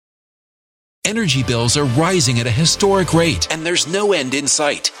energy bills are rising at a historic rate, and there's no end in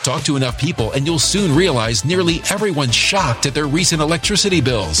sight. Talk to enough people and you'll soon realize nearly everyone's shocked at their recent electricity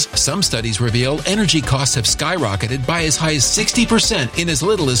bills. Some studies reveal energy costs have skyrocketed by as high as 60% in as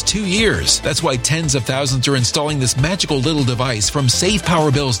little as 2 years. That's why tens of thousands are installing this magical little device from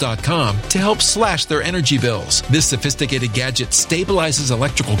SavePowerBills.com to help slash their energy bills. This sophisticated gadget stabilizes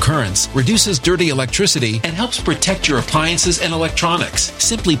electrical currents, reduces dirty electricity, and helps protect your appliances and electronics.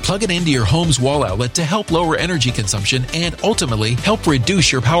 Simply plug it into your home's wall outlet to help lower energy consumption and ultimately help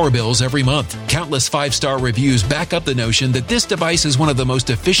reduce your power bills every month. Countless 5-star reviews back up the notion that this device is one of the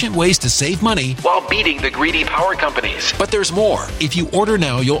most efficient ways to save money while beating the greedy power companies. But there's more. If you order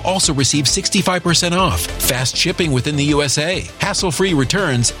now, you'll also receive 65% off, fast shipping within the USA, hassle-free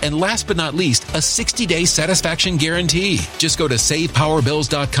returns, and last but not least, a 60-day satisfaction guarantee. Just go to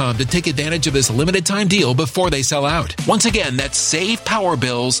SavePowerBills.com to take advantage of this limited time deal before they sell out. Once again, that's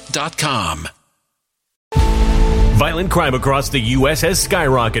SavePowerBills.com. Violent crime across the U.S. has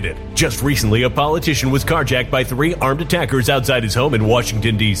skyrocketed. Just recently, a politician was carjacked by 3 armed attackers outside his home in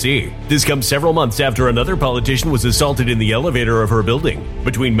Washington, D.C. This comes several months after another politician was assaulted in the elevator of her building.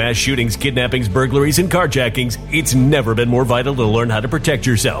 Between mass shootings, kidnappings, burglaries, and carjackings, it's never been more vital to learn how to protect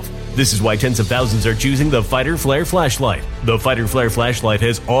yourself. This is why tens of thousands are choosing the Fighter Flare flashlight. The Fighter Flare flashlight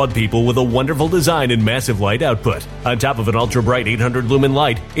has awed people with a wonderful design and massive light output. On top of an ultra-bright 800-lumen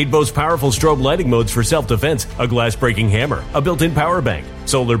light, it boasts powerful strobe lighting modes for self-defense, a glass-breaking hammer, a built-in power bank,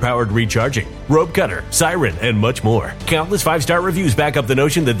 solar-powered recharging, rope cutter, siren, and much more. Countless 5-star reviews back up the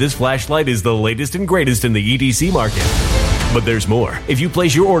notion that this flashlight is the latest and greatest in the EDC market. But there's more. If you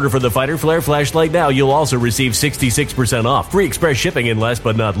place your order for the Fighter Flare flashlight now, you'll also receive 66% off, free express shipping, and last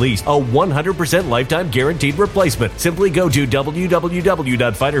but not least, a 100% lifetime guaranteed replacement. Simply go to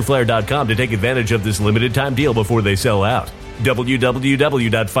www.fighterflare.com to take advantage of this limited time deal before they sell out.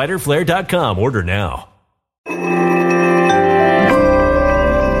 www.fighterflare.com. Order now.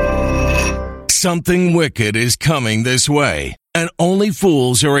 Something wicked is coming this way, and only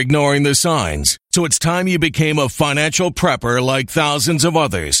fools are ignoring the signs. So it's time you became a financial prepper like thousands of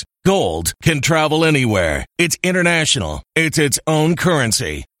others. Gold can travel anywhere. It's international. It's its own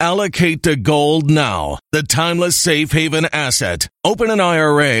currency. Allocate to gold now, the timeless safe haven asset. Open an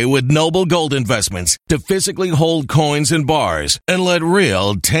IRA with Noble Gold Investments to physically hold coins and bars and let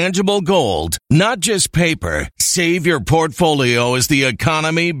real, tangible gold, not just paper, save your portfolio as the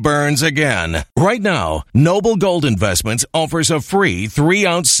economy burns again. Right now, Noble Gold Investments offers a free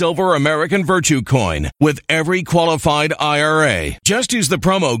 3-ounce silver American Virtue coin with every qualified IRA. Just use the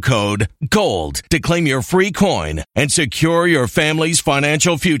promo code GOLD to claim your free coin and secure your family's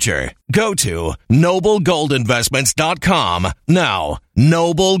financial future. Go to NobleGoldInvestments.com now.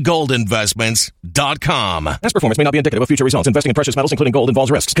 NobleGoldInvestments.com. Past performance may not be indicative of future results. Investing in precious metals, including gold, involves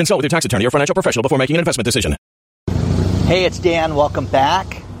risks. Consult with your tax attorney or financial professional before making an investment decision. Hey, it's Dan. Welcome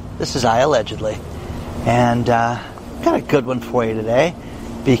back. This is I Allegedly. And got a good one for you today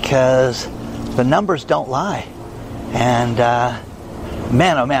because the numbers don't lie. And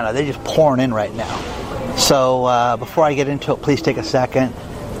man, oh man, are they just pouring in right now. So before I get into it, please take a second.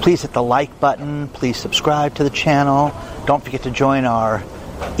 Please hit the like button. Please subscribe to the channel. Don't forget to join our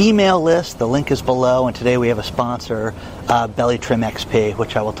email list. The link is below. And today we have a sponsor, Belly Trim XP,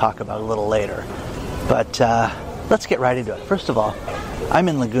 which I will talk about a little later. But let's get right into it. First of all, I'm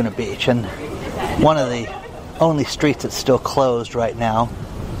in Laguna Beach, and one of the only streets that's still closed right now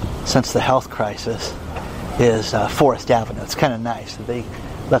since the health crisis is Forest Avenue. It's kind of nice that they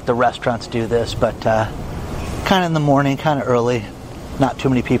let the restaurants do this, but kind of in the morning, kind of early, not too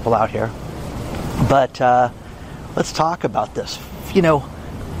many people out here. But let's talk about this. You know,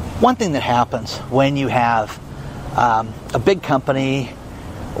 one thing that happens when you have a big company,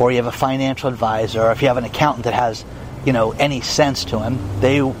 or you have a financial advisor, or if you have an accountant that has, you know, any sense to him,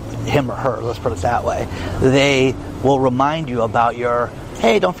 him or her, let's put it that way, they will remind you about your,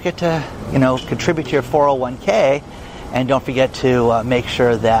 hey, don't forget to, you know, contribute to your 401k, and don't forget to make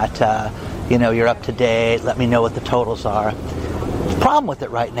sure that, you know, you're up to date, let me know what the totals are. The problem with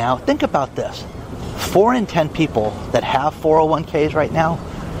it right now, think about this. 4 in 10 people that have 401ks right now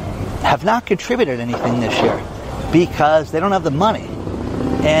have not contributed anything this year because they don't have the money.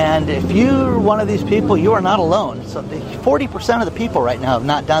 And if you're one of these people, you are not alone. So 40% of the people right now have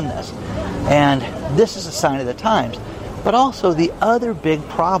not done this. And this is a sign of the times. But also the other big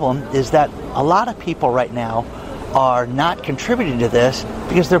problem is that a lot of people right now are not contributing to this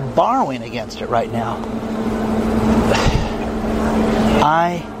because they're borrowing against it right now.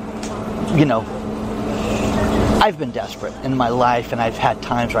 I've been desperate in my life, and I've had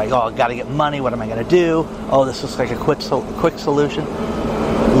times where I've got to get money. What am I going to do? Oh, this looks like a quick solution.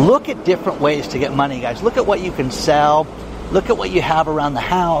 Look at different ways to get money, guys. Look at what you can sell. Look at what you have around the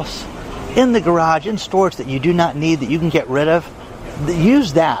house, in the garage, in storage that you do not need, that you can get rid of.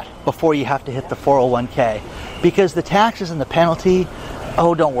 Use that before you have to hit the 401k. Because the taxes and the penalty,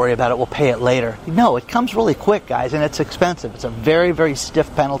 oh, don't worry about it, we'll pay it later. No, it comes really quick, guys, and it's expensive. It's a very, very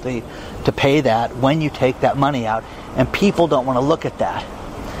stiff penalty to pay that when you take that money out, and people don't want to look at that.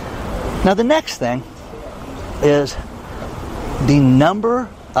 Now, the next thing is the number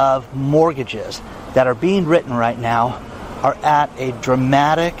of mortgages that are being written right now are at a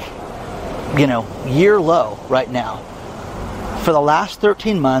dramatic, year low right now. For the last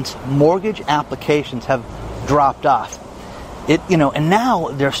 13 months, mortgage applications have dropped off. And now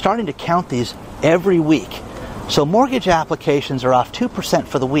they're starting to count these every week. So mortgage applications are off 2%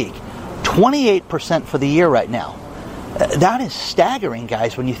 for the week, 28% for the year right now. That is staggering,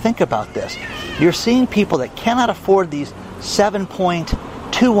 guys, when you think about this. You're seeing people that cannot afford these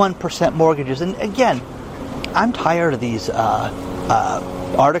 7.21% mortgages. And again, I'm tired of these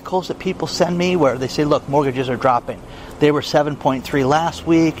articles that people send me where they say, look, mortgages are dropping. They were 7.3 last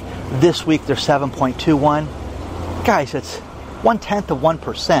week. This week they're 7.21. Guys, it's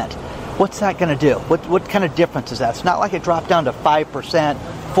 0.1%. What's that going to do? What kind of difference is that? It's not like it dropped down to 5%,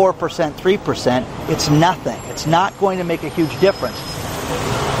 4%, 3%. It's nothing. It's not going to make a huge difference.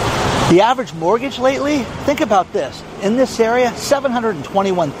 The average mortgage lately, think about this. In this area,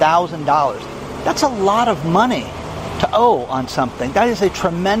 $721,000. That's a lot of money to owe on something. That is a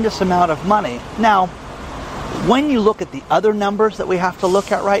tremendous amount of money. Now, when you look at the other numbers that we have to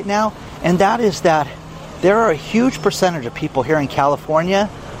look at right now, and that is that there are a huge percentage of people here in California,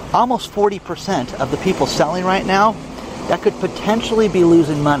 almost 40% of the people selling right now, that could potentially be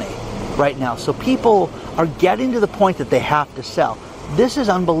losing money right now. So people are getting to the point that they have to sell. This is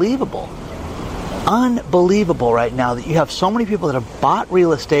unbelievable. Unbelievable right now that you have so many people that have bought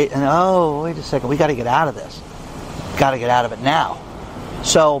real estate and, oh, wait a second, we got to get out of this. Got to get out of it now.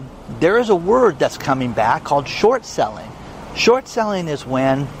 So there is a word that's coming back called short selling. Short selling is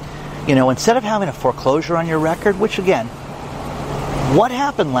when, instead of having a foreclosure on your record, which again, what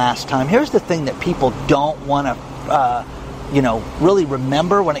happened last time, here's the thing that people don't want to, really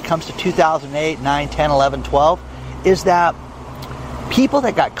remember when it comes to 2008, 9, 10, 11, 12, is that people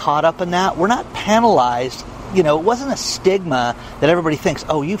that got caught up in that were not penalized. It wasn't a stigma that everybody thinks,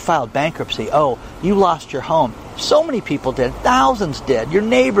 oh, you filed bankruptcy. Oh, you lost your home. So many people did. Thousands did. Your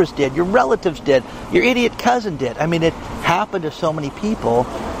neighbors did. Your relatives did. Your idiot cousin did. I mean, it happened to so many people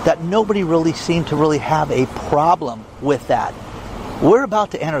that nobody really seemed to really have a problem with that. We're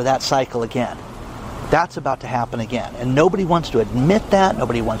about to enter that cycle again. That's about to happen again. And nobody wants to admit that.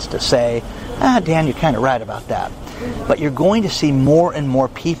 Nobody wants to say, Dan, you're kind of right about that. But you're going to see more and more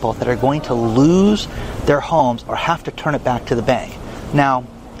people that are going to lose their homes or have to turn it back to the bank. Now,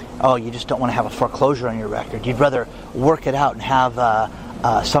 you just don't want to have a foreclosure on your record. You'd rather work it out and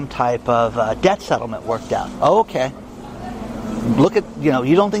have some type of debt settlement worked out. Oh, okay. Look at,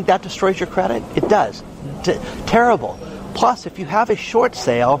 you don't think that destroys your credit? It does. Terrible. Plus, if you have a short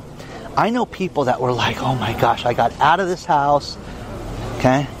sale, I know people that were like, oh my gosh, I got out of this house,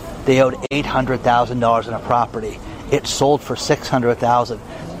 okay? They owed $800,000 in a property. It sold for $600,000.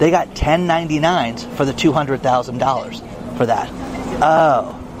 They got 1099s for the $200,000 for that.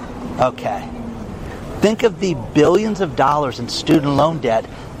 Oh, okay. Think of the billions of dollars in student loan debt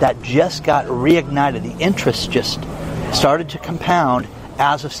that just got reignited. The interest just started to compound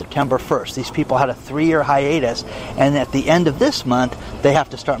as of September 1st. These people had a 3-year hiatus, and at the end of this month, they have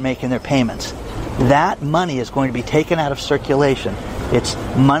to start making their payments. That money is going to be taken out of circulation. It's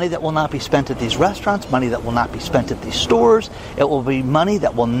money that will not be spent at these restaurants, money that will not be spent at these stores. It will be money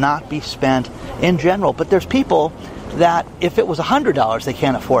that will not be spent in general. But there's people that if it was $100, they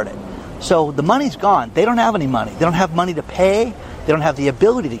can't afford it. So the money's gone. They don't have any money. They don't have money to pay. They don't have the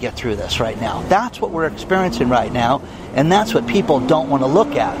ability to get through this right now. That's what we're experiencing right now, and that's what people don't want to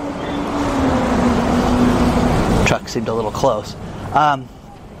look at. Truck seemed a little close.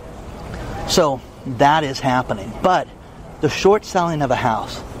 So that is happening. But the short selling of a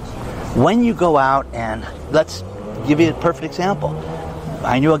house, when you go out and, let's give you a perfect example.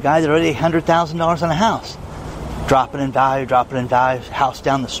 I knew a guy that owed $800,000 on a house. Dropping in value, house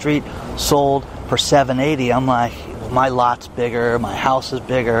down the street, sold for $780,000. I'm like, my lot's bigger, my house is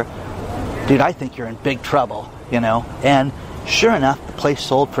bigger. Dude, I think you're in big trouble, And sure enough, the place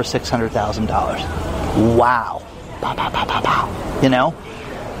sold for $600,000. Wow. Pow, pow, pow, pow, pow.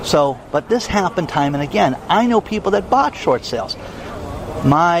 So, but this happened time and again. I know people that bought short sales.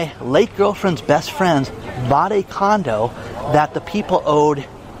 My late girlfriend's best friends bought a condo that the people owed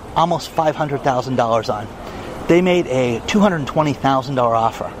almost $500,000 on. They made a $220,000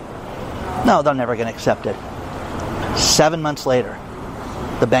 offer. No, they're never going to accept it. 7 months later,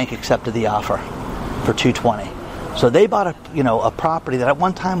 the bank accepted the offer for $220,000. So they bought a property that at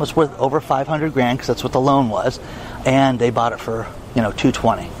one time was worth over $500,000 because that's what the loan was, and they bought it for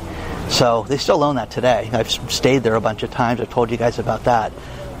 $220,000. So they still own that today. I've stayed there a bunch of times. I've told you guys about that.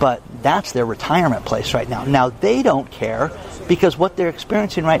 But that's their retirement place right now. Now, they don't care because what they're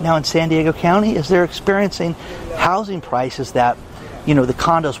experiencing right now in San Diego County is they're experiencing housing prices that, the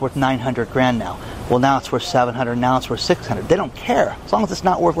condo's worth $900,000 now. Well, now it's worth $700,000. Now it's worth $600,000. They don't care. As long as it's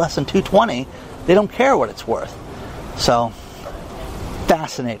not worth less than $220,000, they don't care what it's worth. So,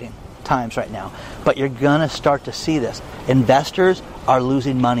 fascinating times right now. But you're going to start to see this. Investors are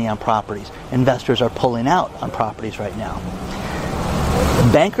losing money on properties. Investors are pulling out on properties right now.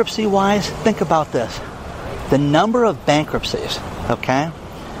 Bankruptcy-wise, think about this. The number of bankruptcies, okay,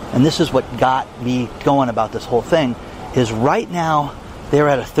 and this is what got me going about this whole thing, is right now they're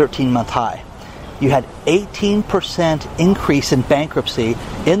at a 13-month high. You had 18% increase in bankruptcy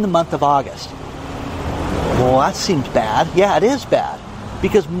in the month of August. Well, that seems bad. Yeah, it is bad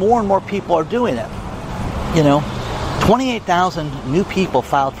because more and more people are doing it. 28,000 new people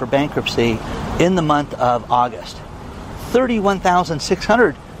filed for bankruptcy in the month of August.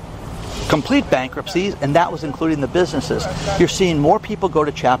 31,600 complete bankruptcies, and that was including the businesses. You're seeing more people go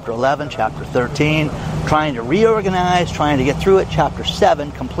to Chapter 11, Chapter 13, trying to reorganize, trying to get through it. Chapter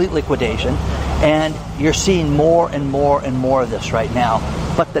 7, complete liquidation. And you're seeing more and more and more of this right now.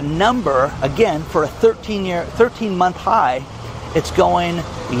 But the number, again, for a 13-month high, it's going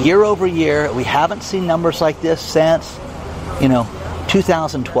year over year. We haven't seen numbers like this since,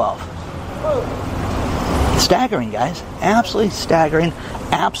 2012. Staggering, guys. Absolutely staggering.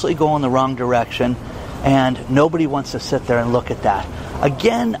 Absolutely going the wrong direction. And nobody wants to sit there and look at that.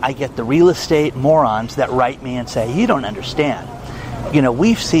 Again, I get the real estate morons that write me and say, you don't understand.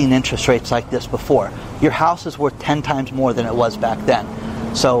 We've seen interest rates like this before. Your house is worth 10 times more than it was back then.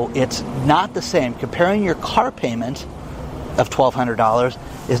 So it's not the same. Comparing your car payment of $1,200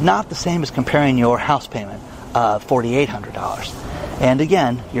 is not the same as comparing your house payment of $4,800. And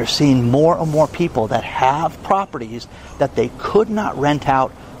again, you're seeing more and more people that have properties that they could not rent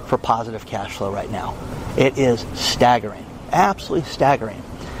out for positive cash flow right now. It is staggering, absolutely staggering.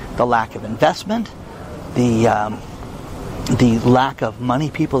 The lack of investment, the lack of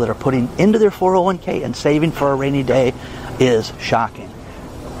money people that are putting into their 401k and saving for a rainy day is shocking.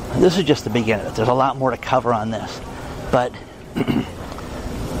 This is just the beginning. There's a lot more to cover on this. But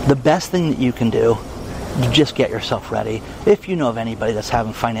the best thing that you can do, just get yourself ready. If you know of anybody that's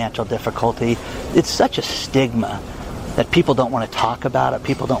having financial difficulty, it's such a stigma that people don't want to talk about it.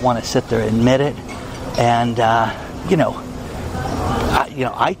 People don't want to sit there and admit it. And,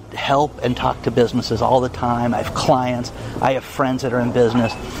 I help and talk to businesses all the time. I have clients. I have friends that are in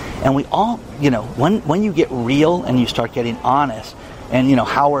business. And we all, when you get real and you start getting honest and,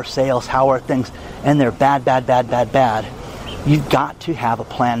 how are sales, how are things, and they're bad, you've got to have a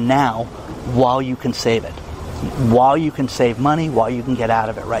plan now while you can save it, while you can save money, while you can get out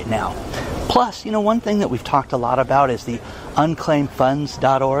of it right now. Plus, one thing that we've talked a lot about is the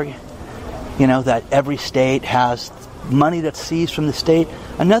unclaimedfunds.org, that every state has money that's seized from the state.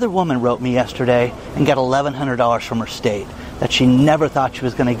 Another woman wrote me yesterday and got $1,100 from her state that she never thought she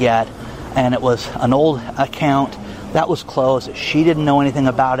was going to get, and it was an old account that was closed. She didn't know anything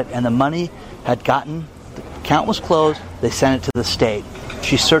about it, and the money had gotten, the account was closed, they sent it to the state.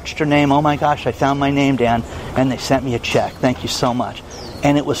 She searched her name. Oh my gosh, I found my name, Dan, and they sent me a check. Thank you so much.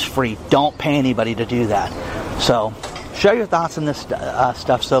 And it was free. Don't pay anybody to do that. So, share your thoughts on this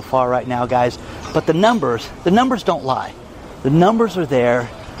stuff so far right now, guys. But the numbers don't lie. The numbers are there.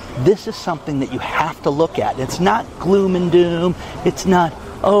 This is something that you have to look at. It's not gloom and doom. It's not,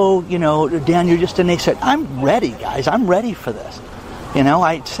 Dan, you're just a naysayer. I'm ready, guys. I'm ready for this.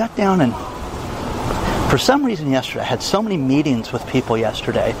 I sat down and for some reason yesterday, I had so many meetings with people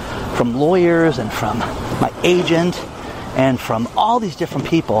yesterday, from lawyers and from my agent and from all these different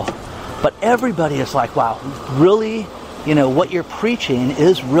people. But everybody is like, wow, really, what you're preaching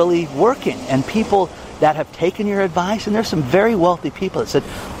is really working. And people that have taken your advice, and there's some very wealthy people that said,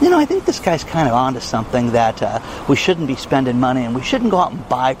 I think this guy's kind of onto something that we shouldn't be spending money and we shouldn't go out and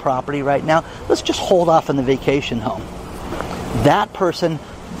buy property right now. Let's just hold off on the vacation home. That person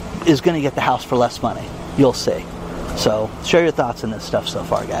is going to get the house for less money. You'll see. So share your thoughts on this stuff so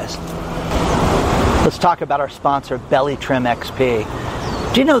far, guys. Let's talk about our sponsor, Belly Trim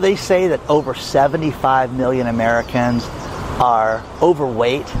XP. Do you know they say that over 75 million Americans are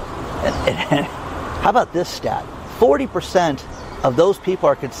overweight? And how about this stat? 40% of those people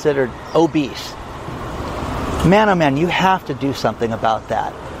are considered obese. Man, oh man, you have to do something about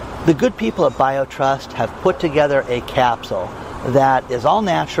that. The good people at BioTrust have put together a capsule that is all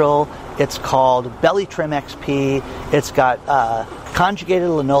natural. It's called Belly Trim XP. It's got conjugated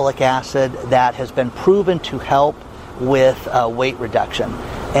linoleic acid that has been proven to help with weight reduction.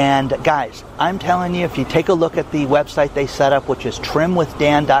 And guys, I'm telling you, if you take a look at the website they set up, which is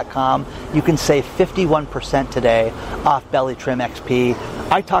trimwithdan.com, you can save 51% today off Belly Trim XP.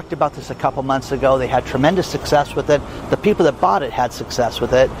 I talked about this a couple months ago. They had tremendous success with it. The people that bought it had success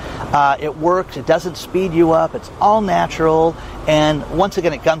with it. It works. It doesn't speed you up. It's all natural. And once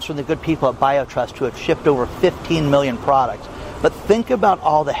again, it comes from the good people at BioTrust who have shipped over 15 million products. But think about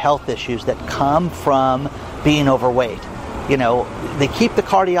all the health issues that come from being overweight. You know, they keep the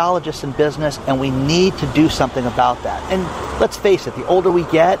cardiologists in business, and we need to do something about that. And let's face it, the older we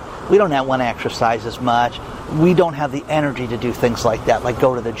get, we don't want to exercise as much. We don't have the energy to do things like that, like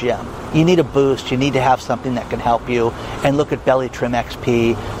go to the gym. You need a boost. You need to have something that can help you. And look at Belly Trim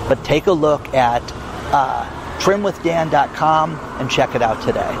XP. But take a look at trimwithdan.com and check it out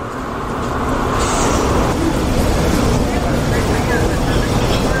today.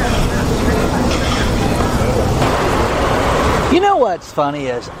 You know what's funny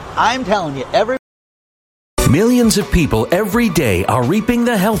is, I'm telling you, Millions of people every day are reaping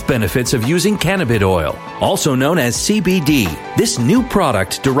the health benefits of using cannabis oil, also known as CBD. This new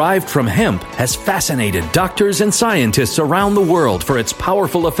product derived from hemp has fascinated doctors and scientists around the world for its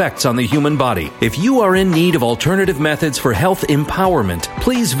powerful effects on the human body. If you are in need of alternative methods for health empowerment,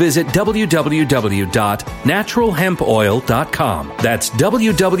 please visit www.naturalhempoil.com. That's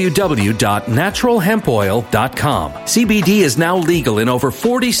www.naturalhempoil.com. CBD is now legal in over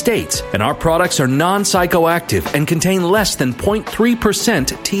 40 states, and our products are non-psychoactive and contain less than 0.3%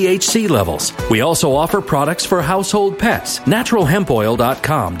 THC levels. We also offer products for household pets.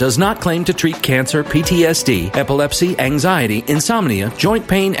 NaturalHempOil.com does not claim to treat cancer, PTSD, epilepsy, anxiety, insomnia, joint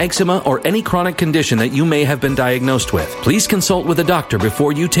pain, eczema, or any chronic condition that you may have been diagnosed with. Please consult with a doctor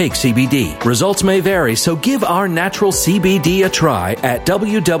before you take CBD. Results may vary, so give our natural CBD a try at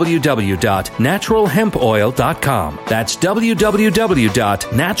www.naturalhempoil.com. That's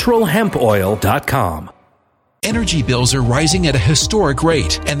www.naturalhempoil.com. Energy bills are rising at a historic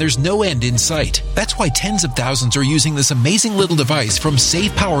rate, and there's no end in sight. That's why tens of thousands are using this amazing little device from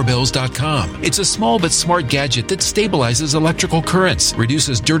SavePowerBills.com. It's a small but smart gadget that stabilizes electrical currents,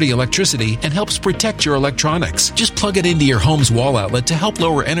 reduces dirty electricity, and helps protect your electronics. Just plug it into your home's wall outlet to help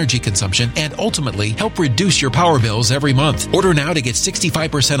lower energy consumption and ultimately help reduce your power bills every month. Order now to get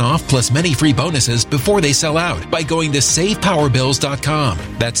 65% off plus many free bonuses before they sell out by going to SavePowerBills.com.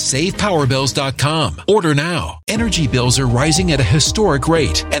 That's SavePowerBills.com. Order now. Energy bills are rising at a historic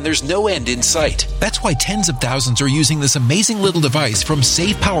rate, and there's no end in sight. That's why tens of thousands are using this amazing little device from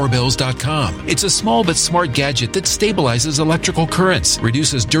SavePowerBills.com. It's a small but smart gadget that stabilizes electrical currents,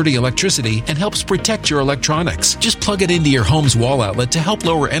 reduces dirty electricity, and helps protect your electronics. Just plug it into your home's wall outlet to help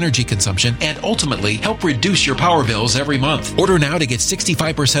lower energy consumption and ultimately help reduce your power bills every month. Order now to get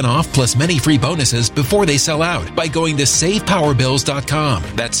 65% off plus many free bonuses before they sell out by going to SavePowerBills.com.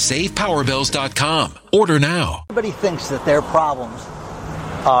 That's SavePowerBills.com. Order now. Everybody thinks that their problems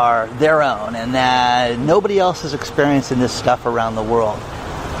are their own and that nobody else is experiencing this stuff around the world.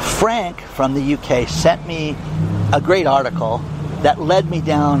 Frank from the UK sent me a great article that led me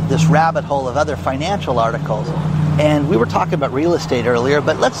down this rabbit hole of other financial articles. And we were talking about real estate earlier,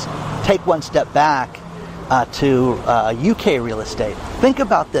 but let's take one step back to UK real estate. Think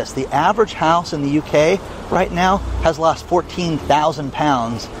about this. The average house in the UK right now has lost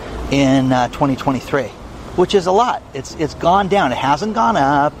 £14,000 in 2023, which is a lot. It's gone down. It hasn't gone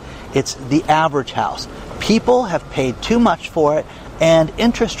up. It's the average house. People have paid too much for it, and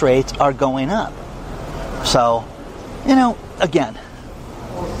interest rates are going up. So, again,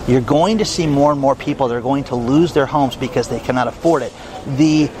 you're going to see more and more people that are going to lose their homes because they cannot afford it.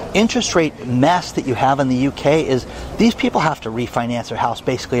 The interest rate mess that you have in the UK is these people have to refinance their house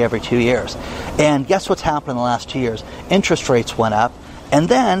basically every 2 years. And guess what's happened in the last 2 years? Interest rates went up. And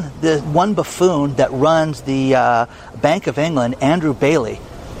then the one buffoon that runs the Bank of England, Andrew Bailey,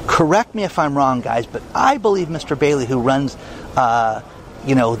 correct me if I'm wrong, guys, but I believe Mr. Bailey, who runs,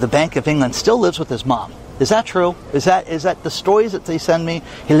 the Bank of England, still lives with his mom. Is that true? Is that the stories that they send me?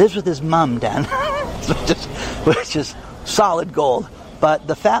 He lives with his mom, Dan, which is solid gold. But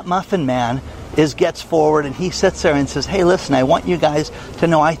the Fat Muffin Man gets forward and he sits there and says, hey, listen, I want you guys to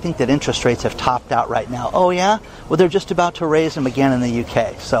know I think that interest rates have topped out right now. Oh, yeah? Well, they're just about to raise them again in the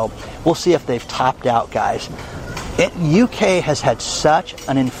UK. So we'll see if they've topped out, guys. UK has had such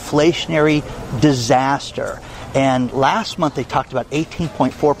an inflationary disaster. And last month they talked about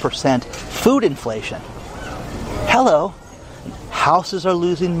 18.4% food inflation. Hello. Houses are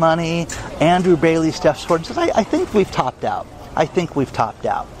losing money. Andrew Bailey steps forward and says, I think we've topped out. I think we've topped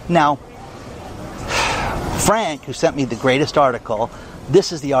out. Now, Frank, who sent me the greatest article,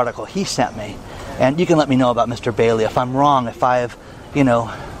 this is the article he sent me. And you can let me know about Mr. Bailey if I'm wrong, if I've,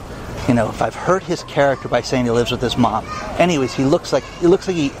 if I've hurt his character by saying he lives with his mom. Anyways, he looks like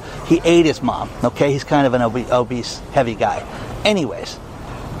he ate his mom. Okay, he's kind of an obese, heavy guy. Anyways,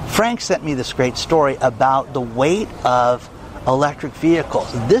 Frank sent me this great story about the weight of electric vehicles.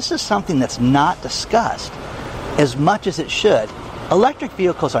 This is something that's not discussed as much as it should. Electric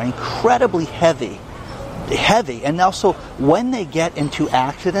vehicles are incredibly heavy, and also when they get into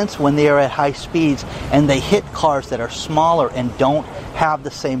accidents, when they are at high speeds and they hit cars that are smaller and don't have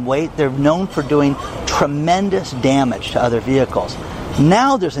the same weight, they're known for doing tremendous damage to other vehicles.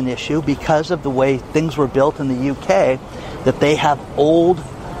 Now there's an issue because of the way things were built in the UK, that they have old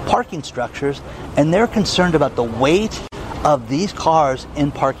parking structures, and they're concerned about the weight of these cars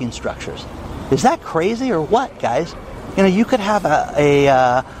in parking structures. Is that crazy or what, guys? You could have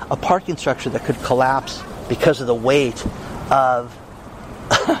a parking structure that could collapse because of the weight of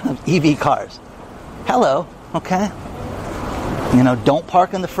EV cars. Hello, okay? Don't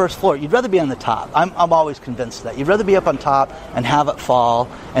park on the first floor. You'd rather be on the top. I'm always convinced of that. You'd rather be up on top and have it fall,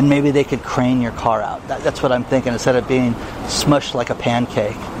 and maybe they could crane your car out. That's what I'm thinking, instead of being smushed like a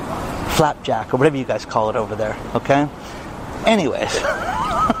pancake, flapjack, or whatever you guys call it over there, okay? Anyways,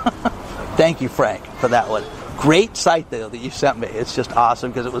 thank you, Frank, for that one. Great site, though, that you sent me. It's just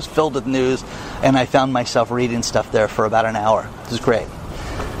awesome because it was filled with news, and I found myself reading stuff there for about an hour. This is great.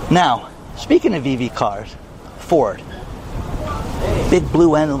 Now, speaking of EV cars, Ford. Big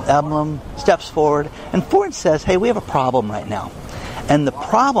blue emblem steps forward, and Ford says, hey, we have a problem right now. And the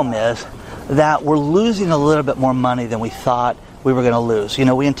problem is that we're losing a little bit more money than we thought we were going to lose.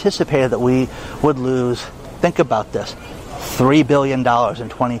 We anticipated that we would lose, think about this, $3 billion in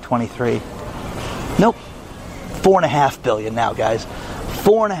 2023. Nope. $4.5 billion now, guys.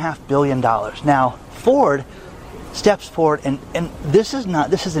 $4.5 billion. Now, Ford steps forward, and this is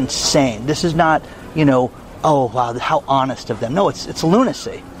insane. This is not, oh, wow, how honest of them. No, it's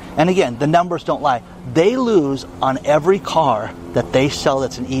lunacy. And again, the numbers don't lie. They lose on every car that they sell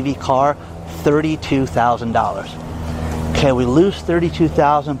that's an EV car, $32,000. Okay, we lose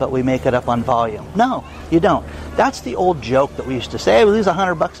 $32,000, but we make it up on volume. No, you don't. That's the old joke that we used to say, hey, we lose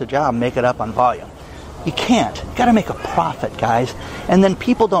 $100 a job, make it up on volume. You can't. You got to make a profit, guys. And then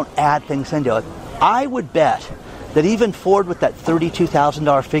people don't add things into it. I would bet that even Ford, with that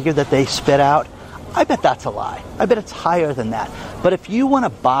 $32,000 figure that they spit out, I bet that's a lie. I bet it's higher than that. But if you want to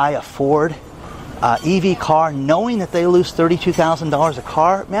buy a Ford EV car, knowing that they lose $32,000 a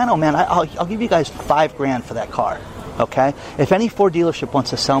car, man, oh man, I'll give you guys $5,000 for that car. Okay? If any Ford dealership wants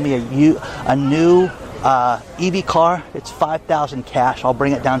to sell me a new EV car, it's $5,000 cash. I'll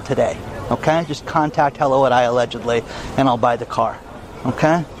bring it down today. Okay? Just contact hello@iallegedly, and I'll buy the car.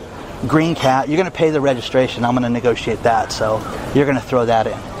 Okay? Green Cat, you're going to pay the registration. I'm going to negotiate that, so you're going to throw that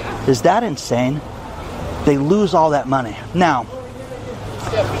in. Is that insane? They lose all that money. Now,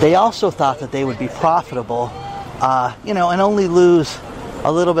 they also thought that they would be profitable, and only lose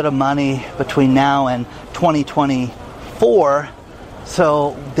a little bit of money between now and 2024,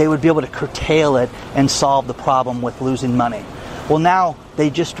 so they would be able to curtail it and solve the problem with losing money. Well, now they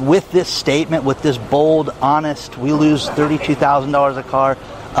just, with this statement, with this bold, honest, we lose $32,000 a car,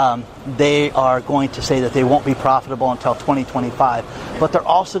 they are going to say that they won't be profitable until 2025. But they're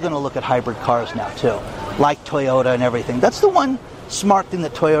also going to look at hybrid cars now, too, like Toyota and everything. That's the one smart thing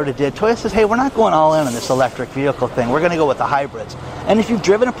that Toyota did. Toyota says, hey, we're not going all in on this electric vehicle thing. We're going to go with the hybrids. And if you've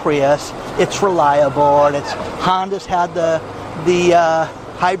driven a Prius, it's reliable, and Honda's had the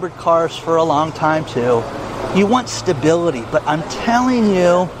hybrid cars for a long time, too. You want stability, but I'm telling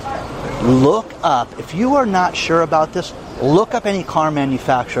you, look up. If you are not sure about this, look up any car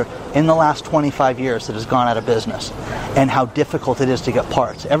manufacturer in the last 25 years that has gone out of business and how difficult it is to get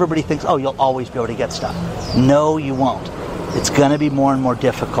parts. Everybody thinks, oh, you'll always be able to get stuff. No, you won't. It's going to be more and more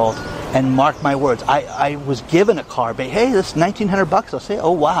difficult. And mark my words, I was given a car, but hey, this is $1,900. I'll say,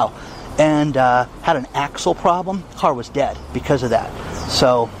 oh, wow. And had an axle problem. The car was dead because of that.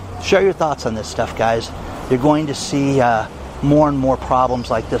 So share your thoughts on this stuff, guys. You're going to see more and more problems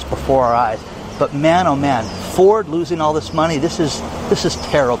like this before our eyes. But man, oh man, Ford losing all this money, this is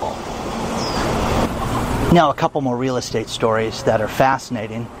terrible. Now, a couple more real estate stories that are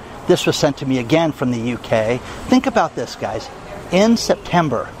fascinating. This was sent to me again from the UK. Think about this, guys. In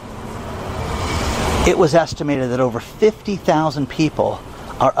September, it was estimated that over 50,000 people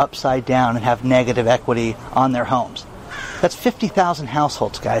are upside down and have negative equity on their homes. That's 50,000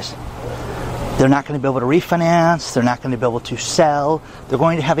 households, guys. They're not going to be able to refinance. They're not going to be able to sell. They're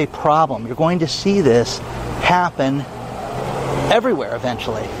going to have a problem. You're going to see this happen everywhere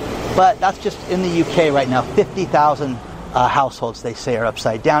eventually. But that's just in the UK right now. 50,000 households, they say, are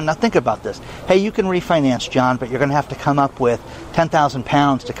upside down. Now think about this. Hey, you can refinance, John, but you're going to have to come up with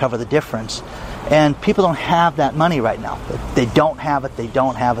 £10,000 to cover the difference. And people don't have that money right now. They don't have it. They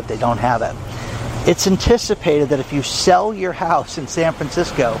don't have it. They don't have it. It's anticipated that if you sell your house in San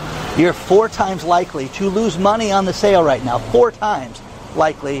Francisco, you're 4 times likely to lose money on the sale right now. 4 times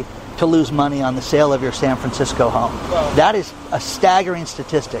likely to lose money on the sale of your San Francisco home. Wow. That is a staggering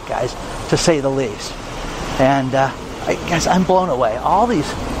statistic, guys, to say the least. And guys, I'm blown away. All these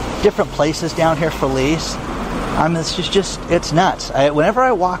different places down here for lease. I mean, it's nuts. Whenever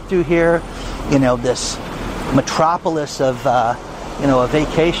I walk through here, this metropolis of, a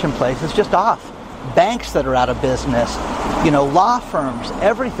vacation place, it's just off. Banks that are out of business, law firms,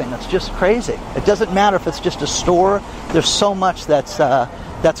 everything. It's just crazy. It doesn't matter if it's just a store. There's so much that's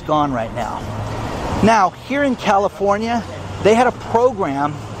gone right now. Now, here in California, they had a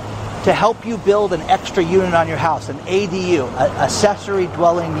program to help you build an extra unit on your house, an ADU, accessory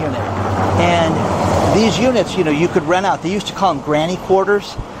dwelling unit. And these units, you could rent out. They used to call them granny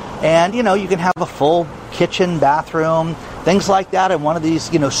quarters. And, you can have a full kitchen, bathroom, things like that in one of these,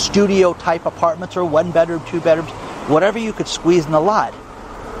 studio-type apartments or 1 bedroom, 2 bedrooms, whatever you could squeeze in the lot.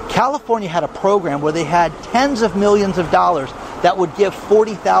 California had a program where they had tens of millions of dollars that would give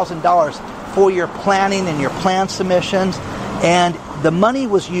 $40,000 for your planning and your plan submissions. And the money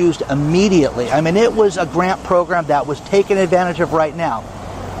was used immediately. I mean, it was a grant program that was taken advantage of right now.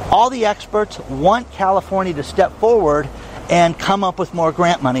 All the experts want California to step forward and come up with more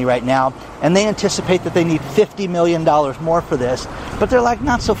grant money right now. And they anticipate that they need $50 million more for this. But they're like,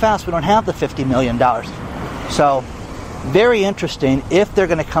 not so fast. We don't have the $50 million. So, very interesting if they're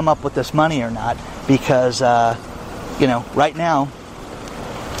going to come up with this money or not. Because, right now,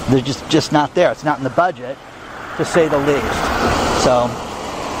 they're just not there. It's not in the budget, to say the least. So,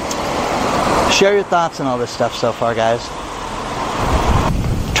 share your thoughts on all this stuff so far, guys.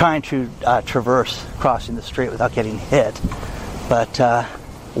 Trying to traverse crossing the street without getting hit. But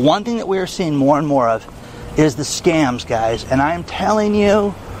one thing that we are seeing more and more of is the scams, guys. And I'm telling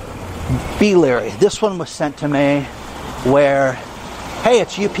you, be leery. This one was sent to me where, hey,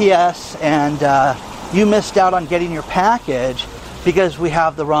 it's UPS and you missed out on getting your package because we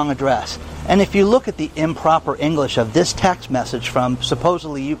have the wrong address. And if you look at the improper English of this text message from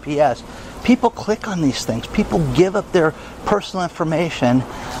supposedly UPS, people click on these things. People give up their personal information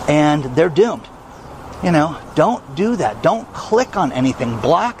and they're doomed. Don't do that. Don't click on anything.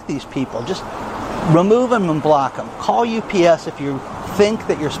 Block these people. Just remove them and block them. Call UPS if you think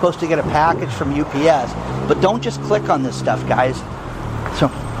that you're supposed to get a package from UPS. But don't just click on this stuff, guys. So,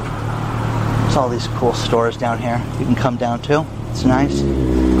 there's all these cool stores down here you can come down to. It's nice.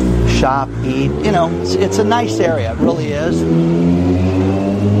 Shop, eat. It's a nice area. It really is.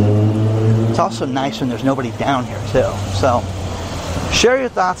 It's also nice when there's nobody down here, too. So, share your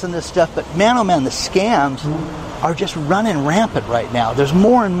thoughts on this stuff. But, man, oh, man, the scams are just running rampant right now. There's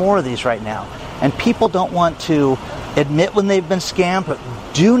more and more of these right now. And people don't want to admit when they've been scammed, but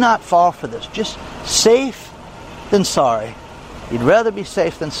do not fall for this. Just safe than sorry. You'd rather be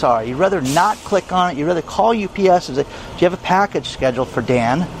safe than sorry. You'd rather not click on it. You'd rather call UPS and say, do you have a package scheduled for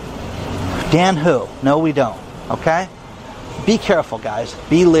Dan? Dan who? No, we don't. Okay? Be careful, guys.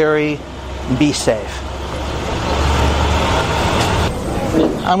 Be leery. And be safe.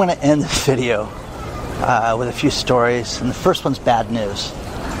 I'm going to end this video with a few stories. And the first one's bad news.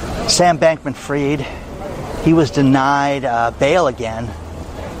 Sam Bankman-Fried, he was denied bail again.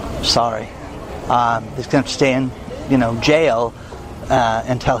 Sorry. He's going to stay in, jail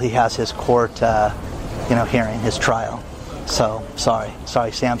until he has his court, hearing, his trial. So, sorry,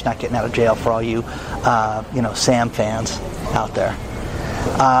 Sam's not getting out of jail for all you, Sam fans out there.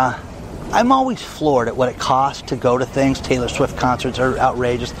 I'm always floored at what it costs to go to things. Taylor Swift concerts are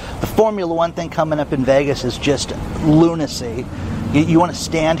outrageous. The Formula One thing coming up in Vegas is just lunacy. You want to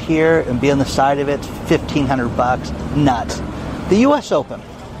stand here and be on the side of it, $1,500, nuts. The U.S. Open,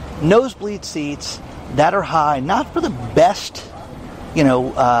 nosebleed seats that are high, not for the best, game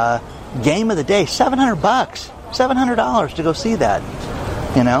of the day, $700, $700 to go see that,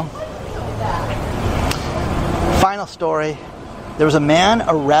 Final story, there was a man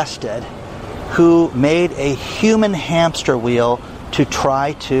arrested who made a human hamster wheel to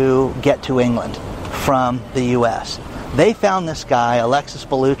try to get to England from the U.S. They found this guy, Alexis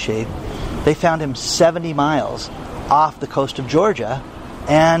Bellucci, they found him 70 miles off the coast of Georgia,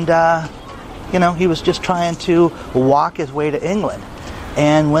 and, he was just trying to walk his way to England.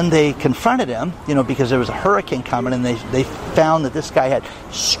 And when they confronted him, because there was a hurricane coming, and they found that this guy had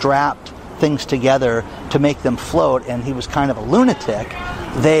strapped things together to make them float, and he was kind of a lunatic,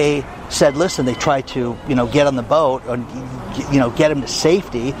 they said, listen, they tried to, get on the boat, or, get him to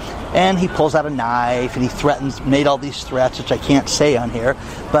safety, and he pulls out a knife, and he made all these threats, which I can't say on here,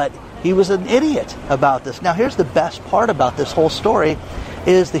 but he was an idiot about this. Now, here's the best part about this whole story,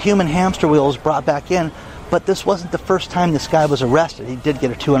 is the human hamster wheel was brought back in, but this wasn't the first time this guy was arrested. He did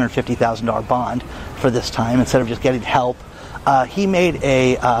get a $250,000 bond for this time, instead of just getting help. He made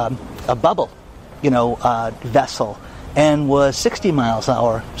a bubble, vessel, and was 60 miles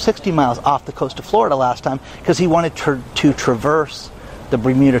off the coast of Florida last time, because he wanted to traverse the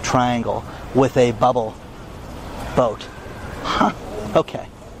Bermuda Triangle with a bubble boat. Huh? Okay.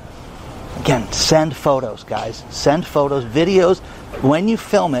 Again, send photos, guys. Send photos, videos. When you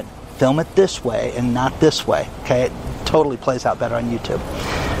film it this way and not this way. Okay? It totally plays out better on YouTube.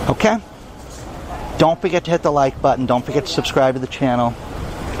 Okay? Don't forget to hit the like button. Don't forget to subscribe to the channel.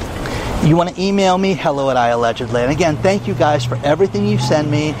 You want to email me, hello@iallegedly. And again, thank you guys for everything you send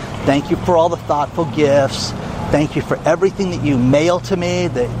me. Thank you for all the thoughtful gifts. Thank you for everything that you mail to me.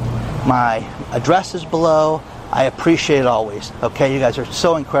 My address is below. I appreciate it always. Okay, you guys are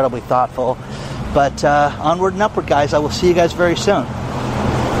so incredibly thoughtful. But onward and upward, guys. I will see you guys very soon.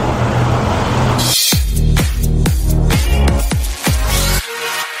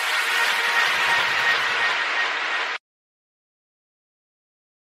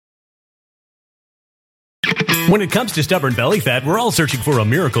 When it comes to stubborn belly fat, we're all searching for a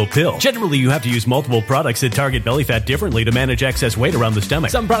miracle pill. Generally, you have to use multiple products that target belly fat differently to manage excess weight around the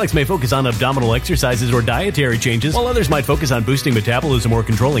stomach. Some products may focus on abdominal exercises or dietary changes, while others might focus on boosting metabolism or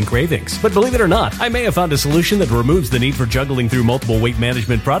controlling cravings. But believe it or not, I may have found a solution that removes the need for juggling through multiple weight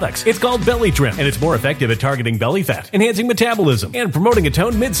management products. It's called Belly Trim, and it's more effective at targeting belly fat, enhancing metabolism, and promoting a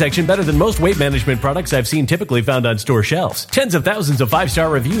toned midsection better than most weight management products I've seen typically found on store shelves. Tens of thousands of 5-star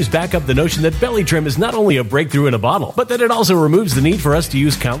reviews back up the notion that Belly Trim is not only a breakthrough in a bottle, but that it also removes the need for us to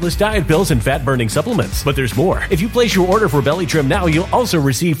use countless diet pills and fat-burning supplements. But there's more. If you place your order for Belly Trim now, you'll also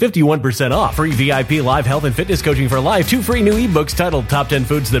receive 51% off, free VIP live health and fitness coaching for life, 2 free new ebooks titled Top 10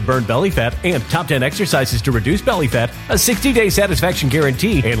 Foods That Burn Belly Fat and Top 10 Exercises to Reduce Belly Fat, a 60-day satisfaction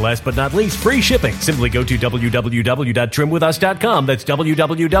guarantee, and last but not least, free shipping. Simply go to www.trimwithus.com. That's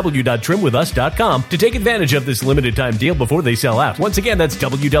www.trimwithus.com to take advantage of this limited time deal before they sell out. Once again, that's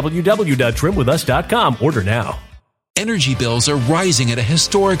www.trimwithus.com. Order now. Energy bills are rising at a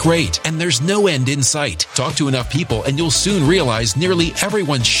historic rate, and there's no end in sight. Talk to enough people, and you'll soon realize nearly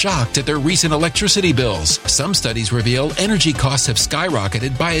everyone's shocked at their recent electricity bills. Some studies reveal energy costs have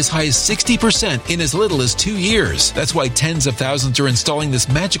skyrocketed by as high as 60% in as little as 2 years. That's why tens of thousands are installing this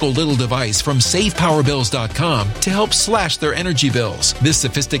magical little device from SavePowerBills.com to help slash their energy bills. This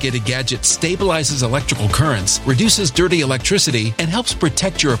sophisticated gadget stabilizes electrical currents, reduces dirty electricity, and helps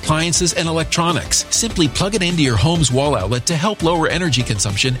protect your appliances and electronics. Simply plug it into your home's wall outlet to help lower energy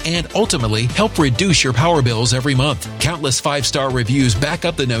consumption and ultimately help reduce your power bills every month. Countless 5-star reviews back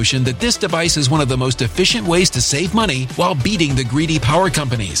up the notion that this device is one of the most efficient ways to save money while beating the greedy power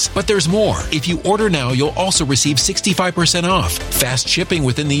companies. But there's more. If you order now, you'll also receive 65% off, fast shipping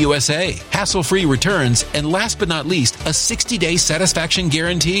within the USA, hassle-free returns, and last but not least, a 60-day satisfaction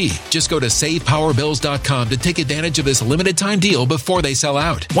guarantee. Just go to SavePowerBills.com to take advantage of this limited time deal before they sell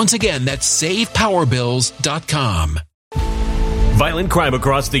out. Once again, that's SavePowerBills.com. Violent crime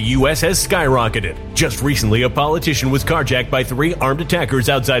across the U.S. has skyrocketed. Just recently, a politician was carjacked by 3 armed attackers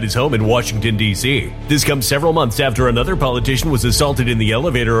outside his home in Washington, D.C. This comes several months after another politician was assaulted in the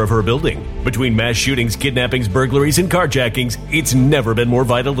elevator of her building. Between mass shootings, kidnappings, burglaries, and carjackings, it's never been more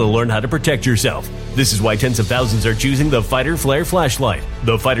vital to learn how to protect yourself. This is why tens of thousands are choosing the Fighter Flare flashlight.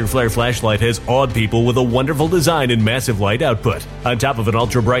 The Fighter Flare flashlight has awed people with a wonderful design and massive light output. On top of an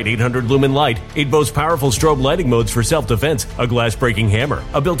ultra-bright 800-lumen light, it boasts powerful strobe lighting modes for self-defense, a glass-breaking hammer,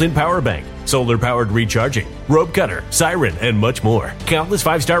 a built-in power bank, solar-powered recharging, rope cutter, siren, and much more. Countless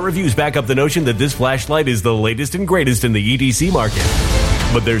 5-star reviews back up the notion that this flashlight is the latest and greatest in the EDC market.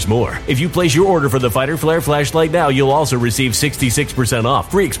 But there's more. If you place your order for the Fighter Flare flashlight now, you'll also receive 66% off,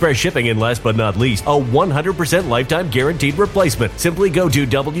 free express shipping, and last but not least, a 100% lifetime guaranteed replacement. Simply go to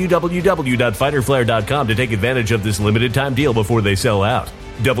www.fighterflare.com to take advantage of this limited time deal before they sell out.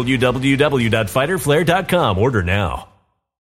 www.fighterflare.com. Order now.